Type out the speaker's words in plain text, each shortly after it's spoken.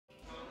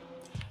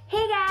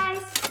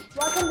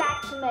welcome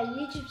back to my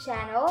YouTube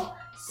channel.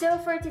 So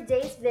for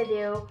today's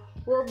video,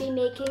 we'll be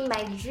making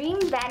my dream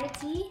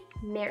vanity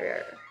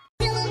mirror.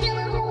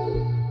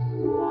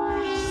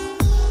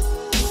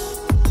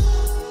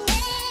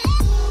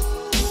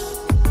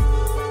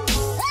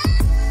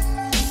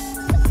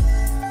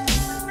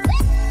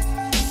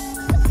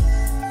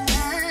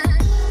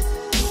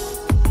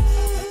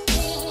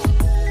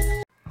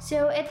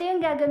 So, ito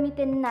yung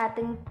gagamitin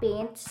nating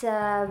paint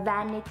sa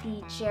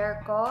vanity chair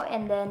ko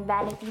and then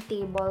vanity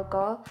table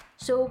ko.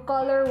 So,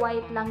 color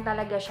white lang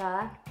talaga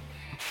siya.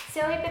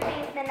 So,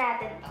 ipipaint na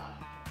natin to.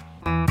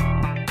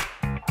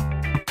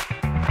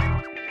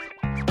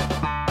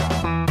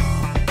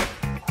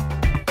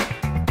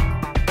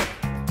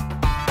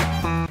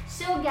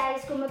 So,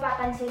 guys, kung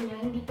mapapansin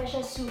nyo, hindi pa siya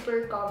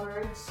super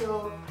covered.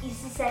 So,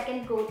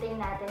 isi-second coating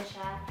natin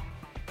siya.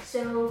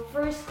 So,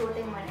 first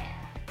coating muna yan.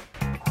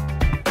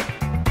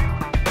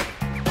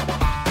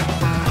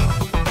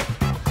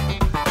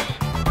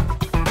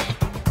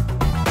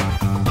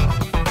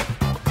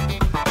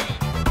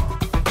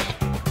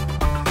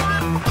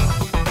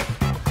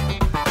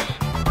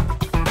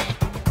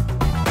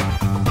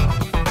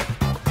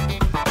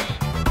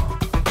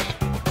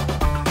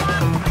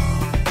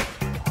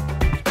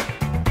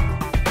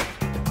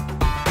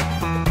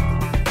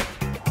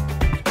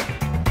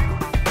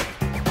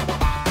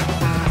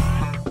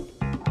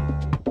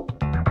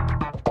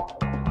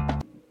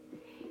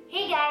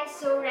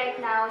 So right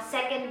now,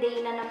 second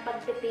day na ng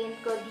pagpipaint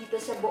ko dito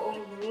sa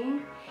buong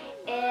room.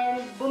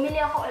 And bumili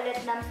ako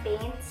ulit ng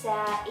paint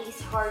sa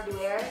Ace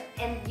Hardware.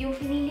 And yung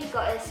pinili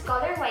ko is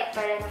color white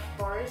pa rin of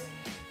course.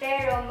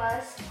 Pero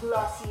mas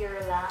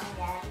glossier lang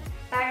yan.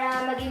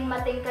 Para maging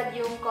matingkad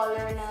yung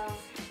color ng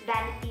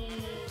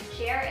vanity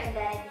chair and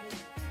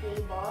vanity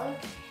table.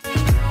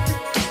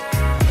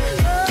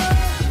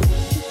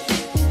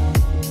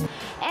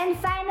 And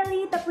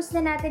finally, tapos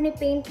na natin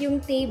i-paint yung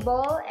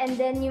table and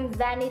then yung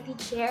vanity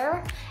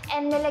chair.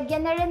 And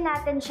nalagyan na rin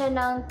natin siya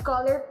ng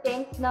color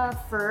pink na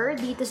fur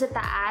dito sa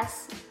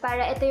taas.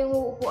 Para ito yung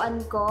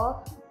uupuan ko.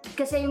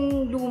 Kasi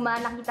yung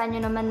luma, nakita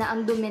nyo naman na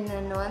ang dumi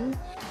na nun.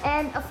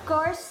 And of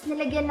course,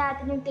 nilagyan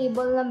natin yung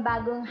table ng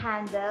bagong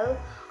handle.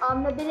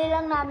 Nabili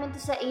lang namin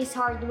to sa Ace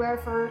Hardware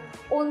for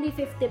only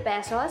 50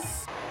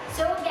 pesos.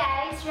 So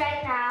guys,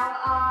 right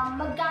now,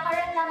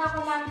 magkakaroon lang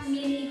ako ng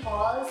mini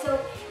haul. So,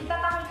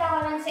 ipapakita ko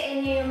lang sa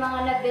inyo yung mga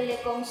nabili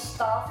kong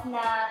stuff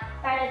na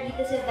para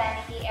dito sa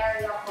vanity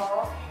area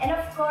ko. And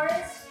of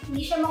course,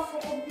 hindi siya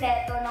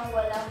makukumpleto ng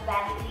walang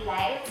vanity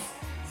lights.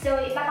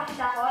 So,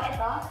 ipapakita ko,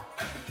 ito.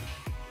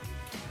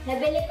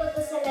 Nabili ko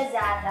to sa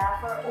Lazada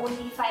for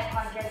only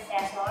 500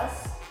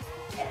 pesos.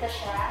 Ito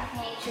siya,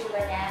 may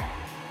itsura niya.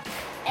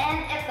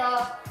 And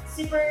ito,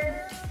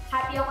 super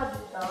happy ako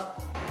dito.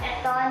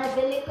 Ito,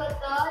 nabili ko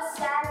to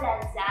sa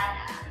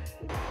Lazada.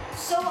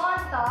 So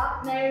on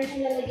top, meron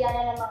yung lalagyan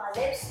na ng mga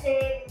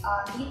lipstick,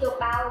 dito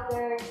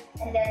powder,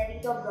 and then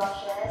dito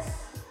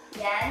brushes.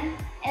 Yan.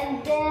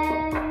 And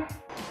then,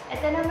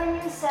 ito naman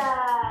yung sa,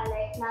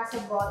 like, nasa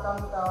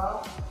bottom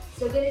to.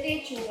 So, ganito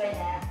yung tsura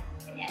niya.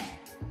 Ganyan.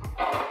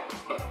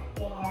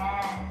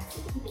 Ganyan.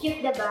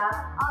 Cute, diba?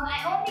 I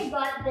only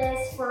got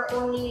this for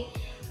only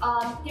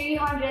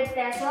 300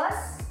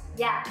 pesos.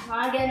 Yeah,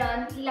 mga ganon.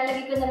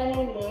 Ilalagay ko na lang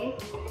yung link.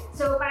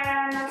 So,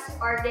 para mas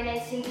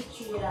organize yung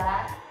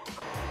itsura.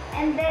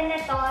 And then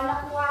ito,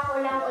 nakuha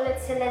ko lang ulit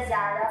sa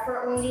Lazada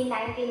for only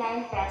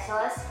 99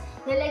 pesos.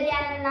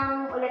 Nilagyan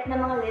lang ulit ng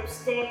mga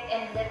lipstick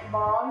and lip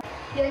balm.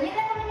 Yun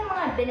lang naman yung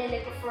mga binili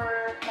ko for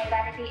my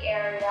vanity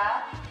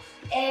area.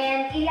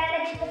 And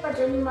ilalagay ko pa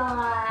dyan yung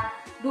mga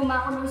luma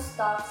ko ng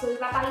stuff. So,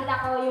 ipapakita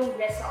ko yung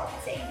result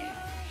sa inyo.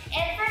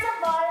 And first of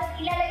all,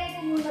 ilalagay ko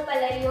muna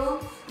pala yung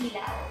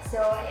ilaw.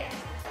 So, ayan.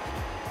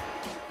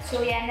 So,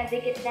 yan,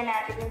 nadikit na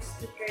natin yung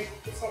sticker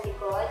dito sa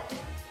likod.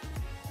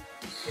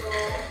 So,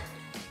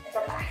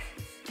 ito pa.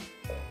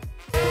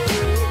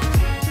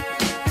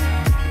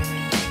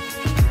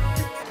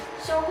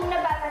 So, kung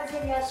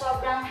napapansin nyo,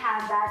 sobrang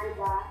haba,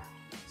 diba?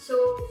 So,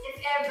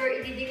 if ever,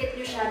 ididikit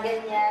nyo siya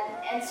ganyan,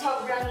 and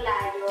sobrang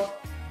layo.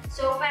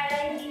 So,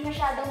 para hindi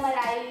masyadong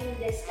malayo yung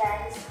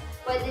distance,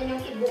 pwede nyo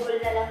ibukol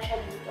na lang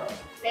siya dito.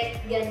 Like,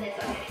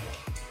 ganito.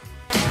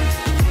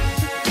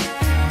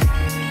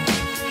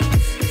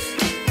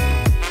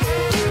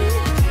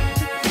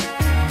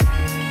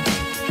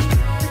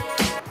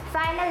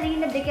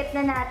 Nadikit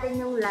na natin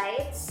yung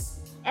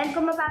lights. And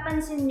kung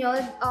mapapansin nyo,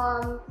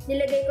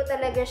 nilagay ko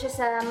talaga siya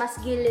sa mas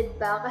gilid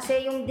ba.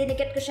 Kasi yung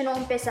dinikit ko siya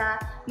noong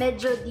umpisa,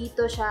 medyo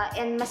dito siya.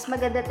 And mas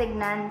maganda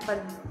tignan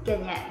pag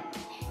ganyan.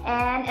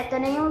 And ito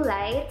na yung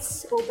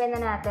lights. Open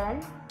na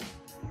natin.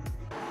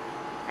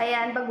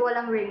 Ayan, pag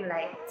walang ring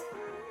light.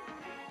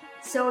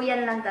 So,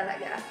 yan lang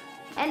talaga.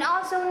 And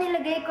also,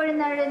 nilagay ko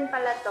na rin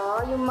pala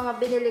to, yung mga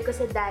binili ko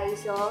sa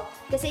Daiso.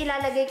 Kasi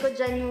ilalagay ko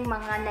dyan yung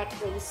mga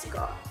necklace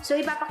ko. So,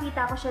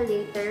 ipapakita ko siya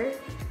later.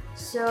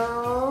 So,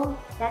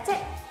 that's it.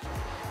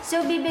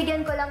 So,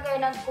 bibigyan ko lang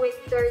kayo ng quick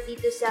tour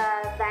dito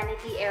sa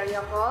vanity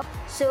area ko.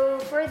 So,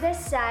 for this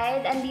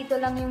side, andito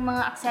lang yung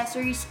mga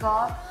accessories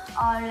ko.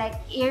 Like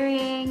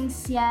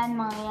earrings, yan,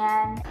 mga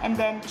yan. And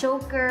then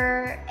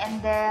choker, and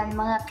then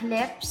mga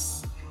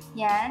clips,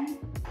 yan.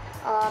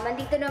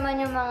 Andito naman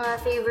yung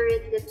mga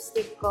favorite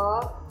lipstick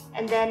ko.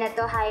 And then,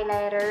 ito,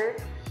 highlighter.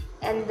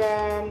 And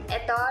then,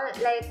 ito,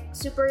 like,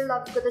 super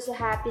love ko to sa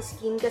Happy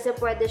Skin kasi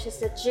pwede siya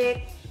sa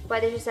cheek,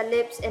 pwede siya sa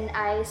lips and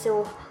eyes.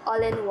 So,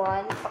 all in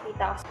one.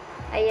 Pakita ko.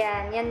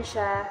 Ayan, yan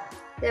siya.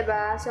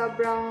 Diba?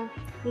 Sobrang,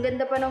 ang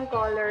ganda pa ng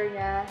color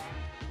niya.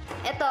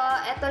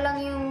 Ito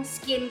lang yung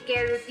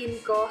skincare routine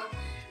ko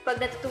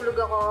pag natutulog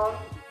ako.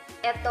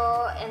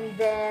 Ito, and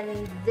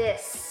then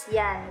this.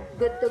 Yan.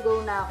 Good to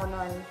go na ako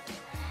nun.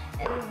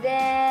 And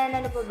then,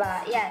 ano pa ba?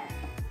 Yan.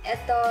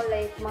 Ito,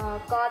 like,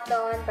 mga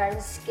cotton para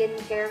sa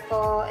skincare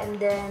ko. And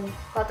then,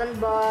 cotton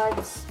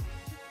buds.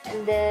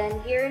 And then,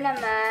 here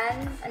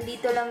naman,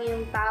 andito lang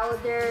yung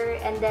powder.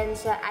 And then,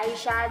 sa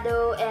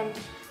eyeshadow and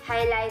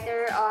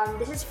highlighter.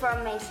 This is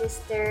from my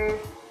sister.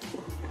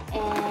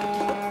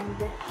 And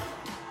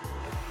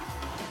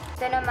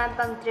ito naman,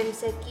 pang trim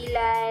sa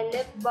kilay,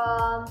 lip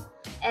balm.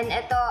 And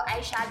ito,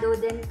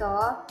 eyeshadow din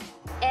to.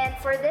 And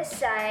for this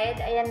side,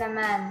 ayan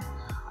naman.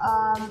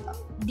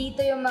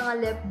 Dito yung mga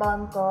lip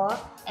balm ko.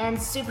 And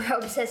super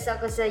obsessed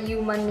ako sa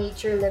Human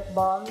Nature lip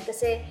balm.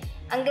 Kasi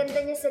ang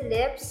ganda niya sa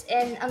lips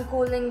and ang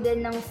cooling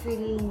din ng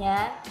feel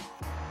niya.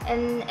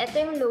 And ito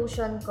yung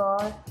lotion ko.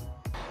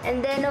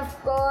 And then of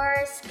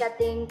course,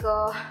 kating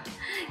ko.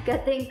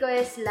 Kating ko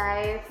is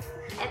life.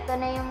 Ito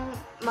na yung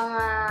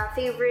mga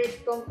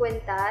favorite kong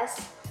kwintas.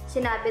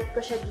 Sinabit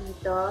ko siya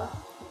dito.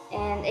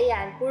 And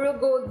ayan, puro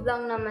gold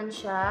lang naman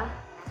siya.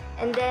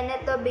 And then,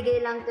 ito,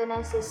 bigay lang to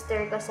ng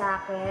sister ko sa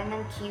akin.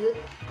 Ang cute.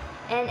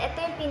 And ito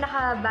yung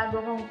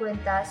pinaka-bago kong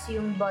kwintas,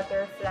 yung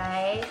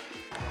butterfly.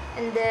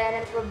 And then,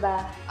 ano pa ba?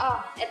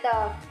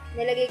 Ito.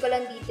 Nilagay ko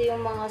lang dito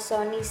yung mga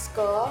Sonys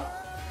ko.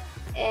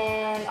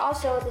 And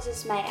also, this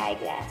is my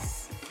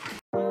eyeglass.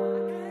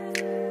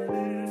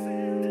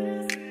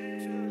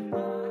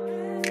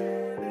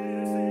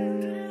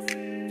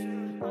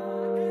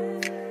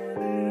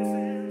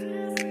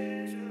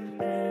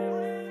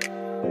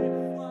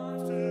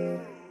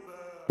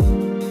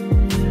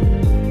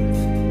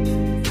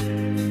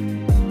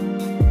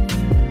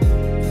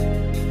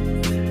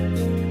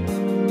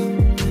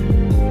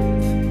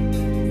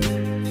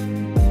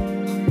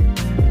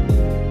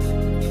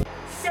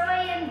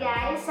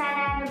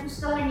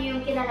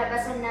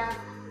 Kinalabasan ng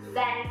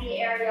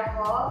vanity area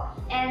ko.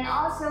 And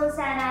also,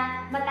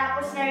 sana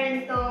matapos na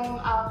rin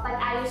itong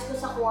pag-ayos ko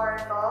sa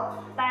kwarto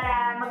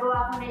para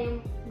magawa ko na yung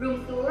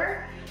room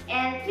tour.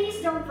 And please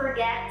don't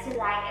forget to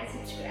like and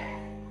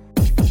subscribe.